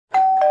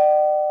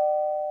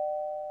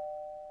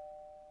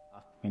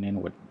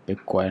meaning with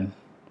Bitcoin.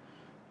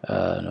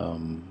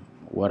 And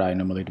what I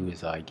normally do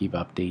is I give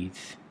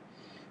updates,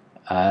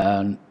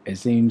 and it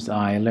seems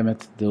I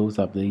limit those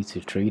updates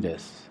to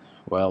traders.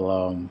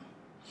 Well,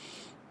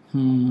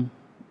 hmm,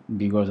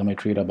 because I'm a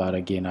trader, but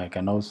again, I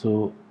can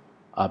also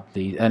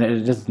update,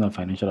 and this is not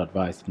financial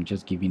advice. I'm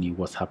just giving you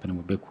what's happening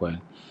with Bitcoin.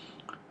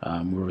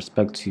 With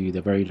respect to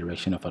the very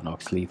direction of an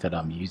oscillator that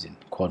I'm using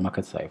called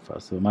Market Cipher.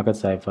 So Market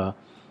Cipher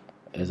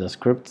is a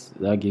script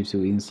that gives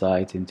you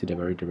insight into the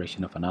very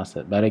direction of an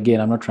asset. But again,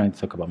 I'm not trying to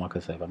talk about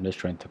Market Cipher. I'm just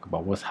trying to talk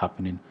about what's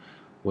happening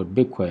with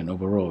Bitcoin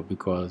overall,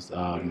 because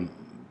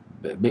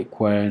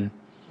Bitcoin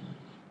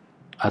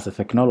as a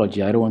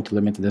technology, I don't want to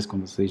limit this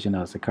conversation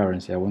as a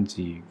currency. I want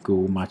to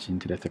go much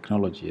into the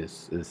technology.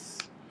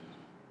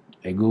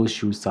 It goes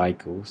through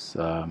cycles.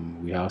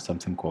 We have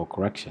something called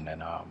correction,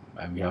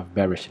 and we have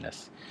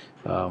bearishness.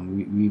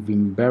 We've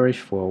been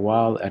bearish for a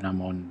while, and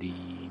I'm on the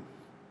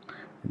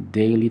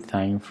daily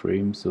time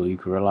frame, so you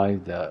can realize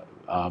that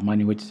our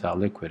money, which is our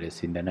liquid,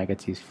 is in the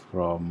negatives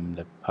from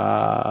the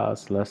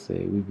past. Let's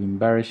say we've been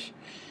bearish.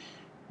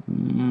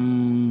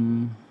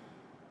 Mm,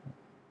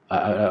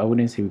 I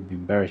wouldn't say we've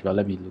been bearish, but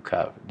let me look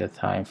at the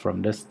time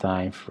from this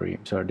time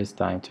frame. Sorry, this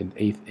time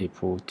 28th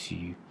April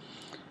to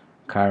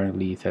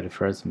currently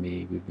 31st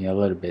May. We've been a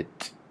little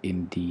bit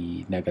in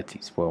the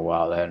negatives for a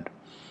while, and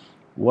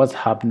what's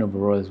happening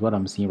overall is what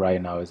I'm seeing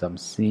right now is I'm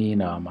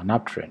seeing an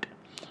uptrend.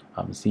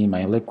 I'm seeing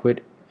my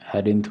liquid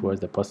heading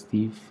towards the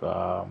positive.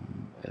 I'm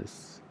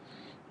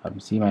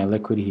seeing my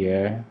liquid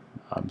here.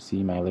 I'm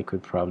seeing my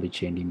liquid probably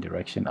changing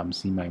direction. I'm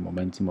seeing my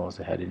momentum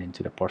also heading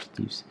into the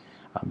positives.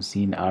 I'm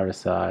seeing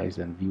RSIs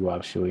and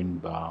VWAP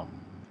showing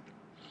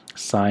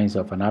signs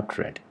of an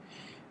uptrend.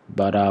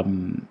 But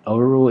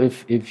overall,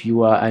 if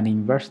you are an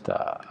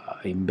investor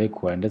in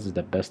Bitcoin, this is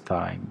the best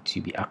time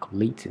to be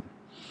accumulating,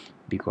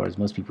 because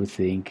most people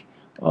think,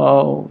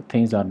 oh,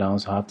 things are down,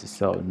 so I have to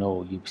sell.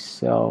 No, you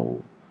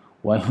sell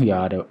when we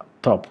are at the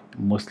top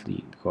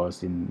mostly,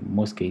 because in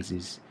most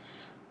cases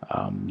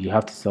you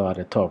have to sell at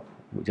the top,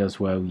 just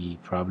where we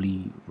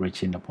probably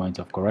reaching the point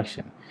of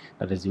correction.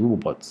 That is the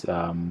Uber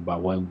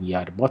but when we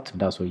are at the bottom,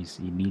 that's where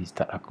you need to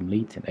start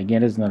accumulating.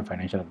 Again, this is not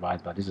financial advice,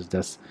 but this is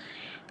just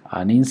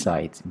an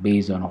insight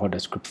based on what the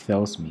script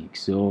tells me.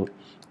 So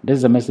this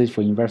is a message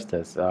for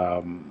investors.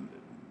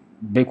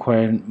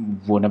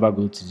 Bitcoin will never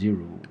go to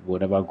zero, will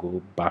never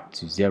go back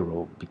to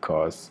zero,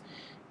 because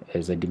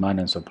it's a demand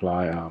and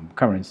supply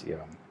currency.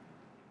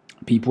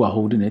 People are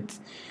holding it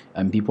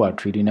and people are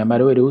trading. And by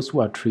the way, those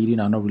who are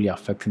trading are not really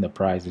affecting the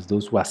prices,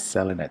 those who are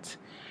selling it.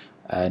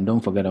 And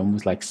don't forget,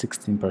 almost like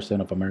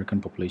 16% of American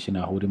population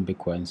are holding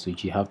Bitcoin. So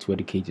you have to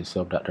educate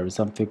yourself that there is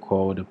something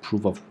called the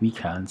proof of weak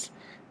hands.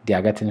 They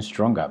are getting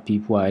stronger.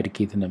 People are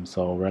educating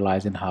themselves,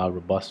 realizing how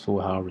robust,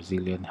 how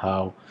resilient,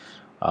 how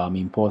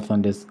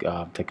important this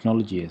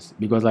technology is.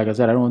 Because, like I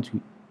said, I don't want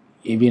to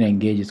even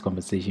engage this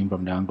conversation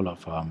from the angle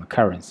of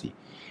currency.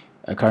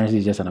 A currency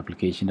is just an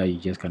application that you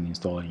just can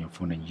install on your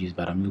phone and use,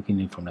 but I'm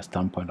looking at it from the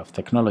standpoint of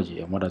technology.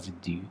 And what does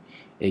it do?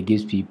 It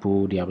gives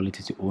people the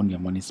ability to own their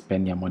money,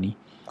 spend their money.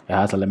 It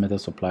has a limited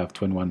supply of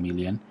 21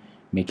 million,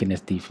 making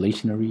it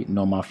deflationary.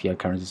 Normal fiat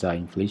currencies are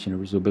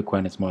inflationary, so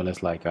Bitcoin is more or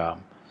less like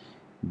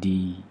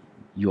the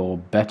your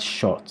best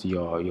shot,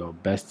 your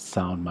best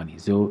sound money.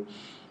 So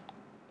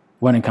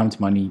when it comes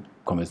to money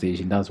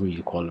conversation, that's what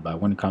you call it. But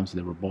when it comes to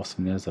the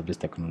robustness of this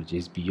technology,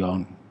 it's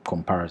beyond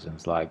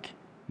comparisons. Like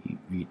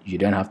you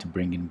don't have to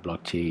bring in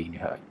blockchain.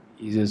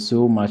 There's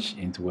so much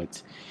into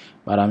it.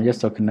 But I'm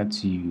just talking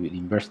to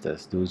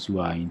investors, those who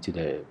are into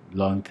the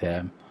long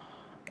term.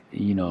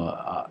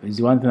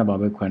 It's one thing about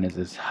Bitcoin is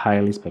it's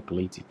highly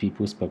speculative.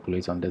 People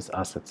speculate on this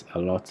asset a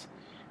lot,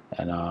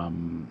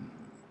 and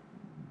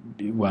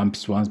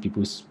once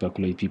people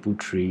speculate, people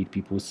trade,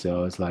 people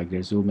sell. It's like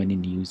there's so many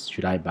news.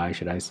 Should I buy?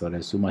 Should I sell?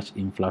 There's so much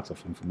influx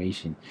of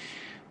information.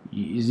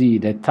 You see,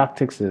 the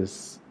tactics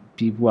is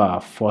people are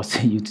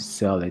forcing you to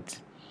sell it.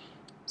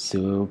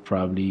 So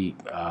probably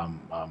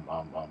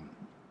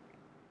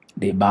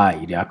they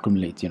buy, they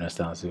accumulate. You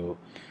understand? So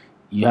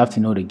you have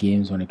to know the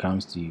games when it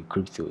comes to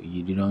crypto.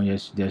 You don't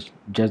just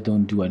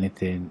don't do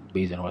anything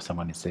based on what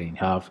someone is saying.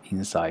 Have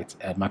insights,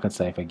 and Market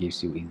Cipher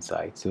gives you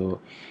insight.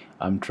 So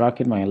I'm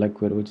tracking my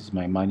liquid, which is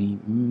my money.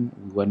 We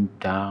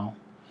went down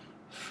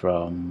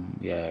from,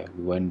 yeah,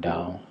 we went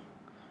down,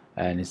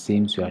 and it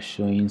seems we are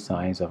showing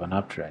signs of an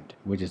uptrend,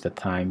 which is the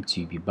time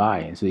to be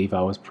buying. So if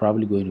I was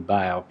probably going to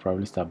buy, I'll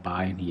probably start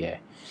buying here,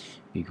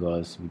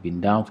 because we've been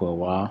down for a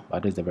while,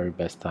 but it's the very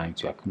best time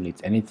to accumulate.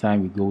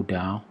 Anytime we go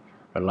down,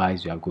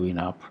 realize we are going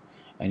up.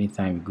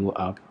 Anytime we go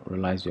up,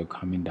 realize we are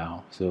coming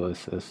down. So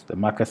it's the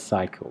market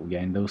cycle. We are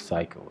in those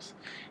cycles.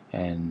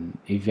 And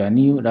if you are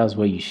new, that's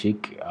where you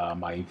shake.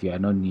 But if you are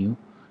not new,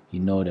 you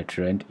know the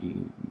trend.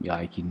 You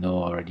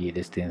know already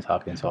these things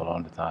happens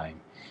all the time,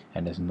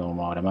 and it's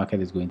normal. The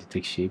market is going to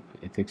take shape.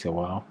 It takes a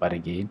while, but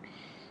again,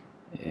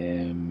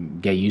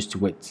 get used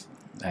to it.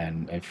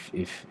 And if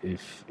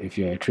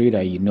you're a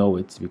trader, you know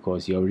it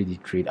because you already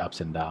trade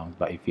ups and downs.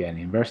 But if you're an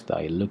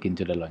investor, you look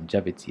into the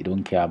longevity. You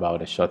don't care about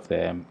the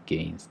short-term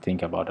gains.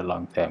 Think about the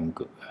long-term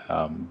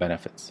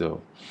benefits.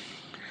 So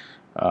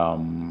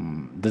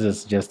this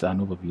is just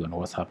an overview on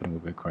what's happening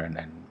with Bitcoin,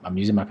 and I'm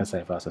using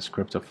MicroCipher as a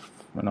script of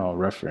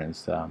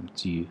reference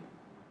to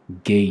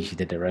gauge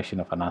the direction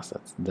of an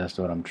asset. That's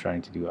what I'm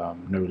trying to do.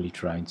 I'm not really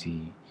trying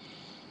to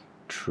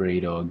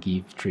trade or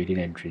give trading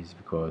entries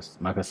because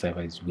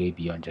MicroCipher is way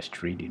beyond just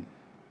trading.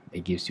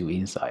 It gives you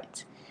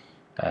insight,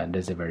 and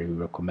there's a very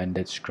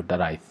recommended script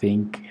that I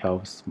think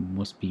helps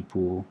most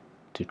people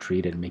to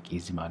trade and make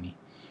easy money.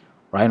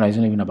 Right now, it's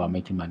not even about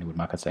making money with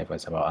MicroCipher.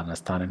 It's about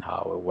understanding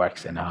how it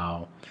works and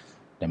how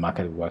the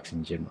market works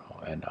in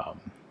general. And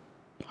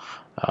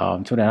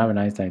so then have a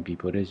nice time,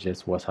 people. This is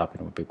just what's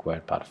happening with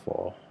Bitcoin Part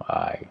 4.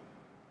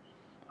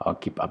 I'll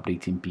keep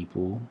updating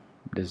people.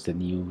 This is the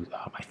news.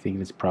 I think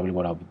that's probably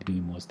what I'll be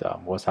doing most.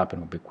 What's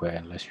happening with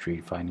Bitcoin? Let's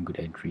trade, finding good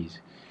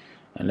entries,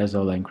 and let's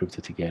all learn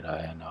crypto together.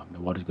 And the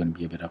world is going to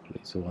be a better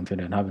place. So until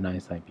then, have a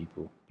nice time,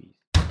 people. Peace.